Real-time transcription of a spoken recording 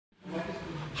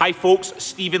Hi folks,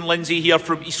 Stephen Lindsay here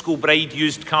from East Kilbride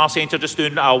Used Car Centre, just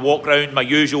doing a walk round, my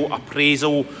usual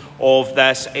appraisal of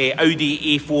this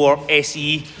Audi A4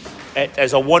 SE. It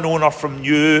is a one owner from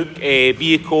new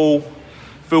vehicle,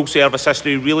 full service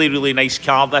history, really nice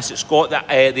car this. It's got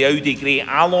the Audi grey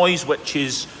alloys, which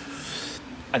is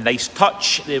a nice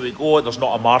touch. There we go, there's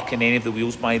not a mark in any of the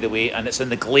wheels by the way, and it's in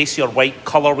the glacier white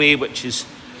colourway, which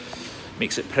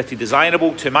makes it pretty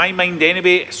desirable to my mind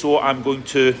anyway. So I'm going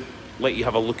to let you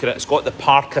have a look at it. It's got the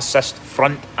park assist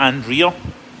front and rear,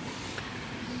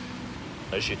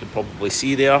 as you can probably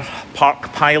see there.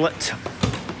 Park pilot.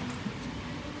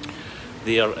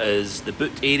 There is the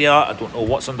boot area. I don't know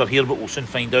what's under here, but we'll soon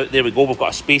find out. There we go, we've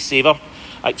got a space saver.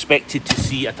 I expected to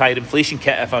see a tyre inflation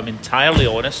kit, if I'm entirely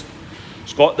honest.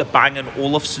 It's got the Bang &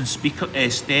 Olufsen speaker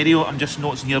stereo, I'm just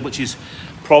noticing here, which is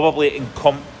probably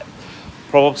encompassing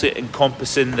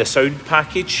the sound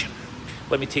package.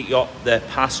 Let me take you up the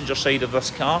passenger side of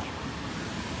this car.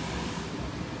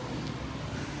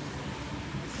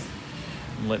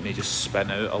 And let me just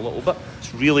spin out a little bit.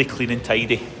 It's really clean and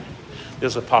tidy.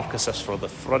 There's a park assist for the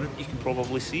front, you can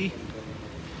probably see.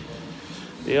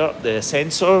 There, the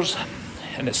sensors.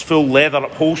 And it's full leather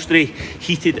upholstery,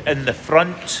 heated in the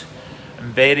front.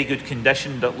 In very good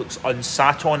condition, that looks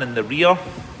unsat on in the rear.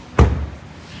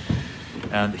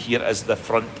 And here is the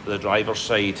front, the driver's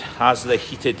side. Has the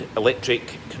heated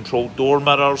electric controlled door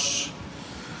mirrors.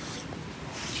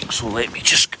 So let me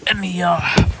just get in here.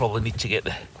 Probably need to get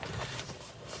the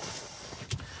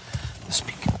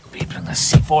speaker. Bring this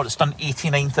seat forward. It's done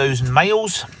 89,000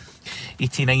 miles.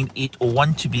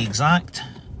 89,801 to be exact.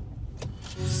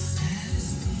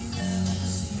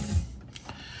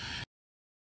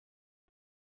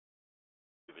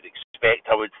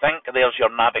 I would think. There's your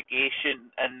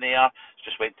navigation in there. It's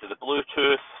just went to the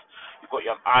Bluetooth. You've got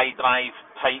your iDrive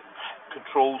type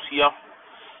controls here.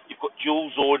 You've got dual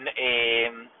zone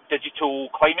digital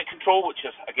climate control, which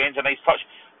is again a nice touch.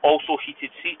 Also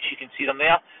heated seats, you can see them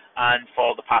there. And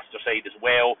for the passenger side as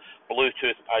well,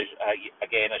 Bluetooth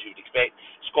again as you would expect.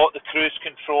 It's got the cruise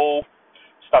control.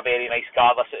 It's a very nice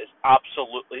car. This is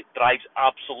drives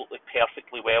absolutely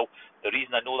perfectly well. The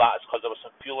reason I know that is because there was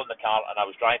some fuel in the car and I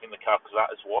was driving the car, because that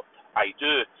is what I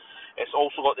do. It's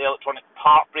also got the electronic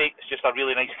park brake. It's just a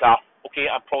really nice car. Okay,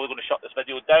 I'm probably going to shut this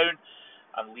video down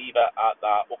and leave it at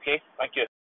that. Okay, thank you.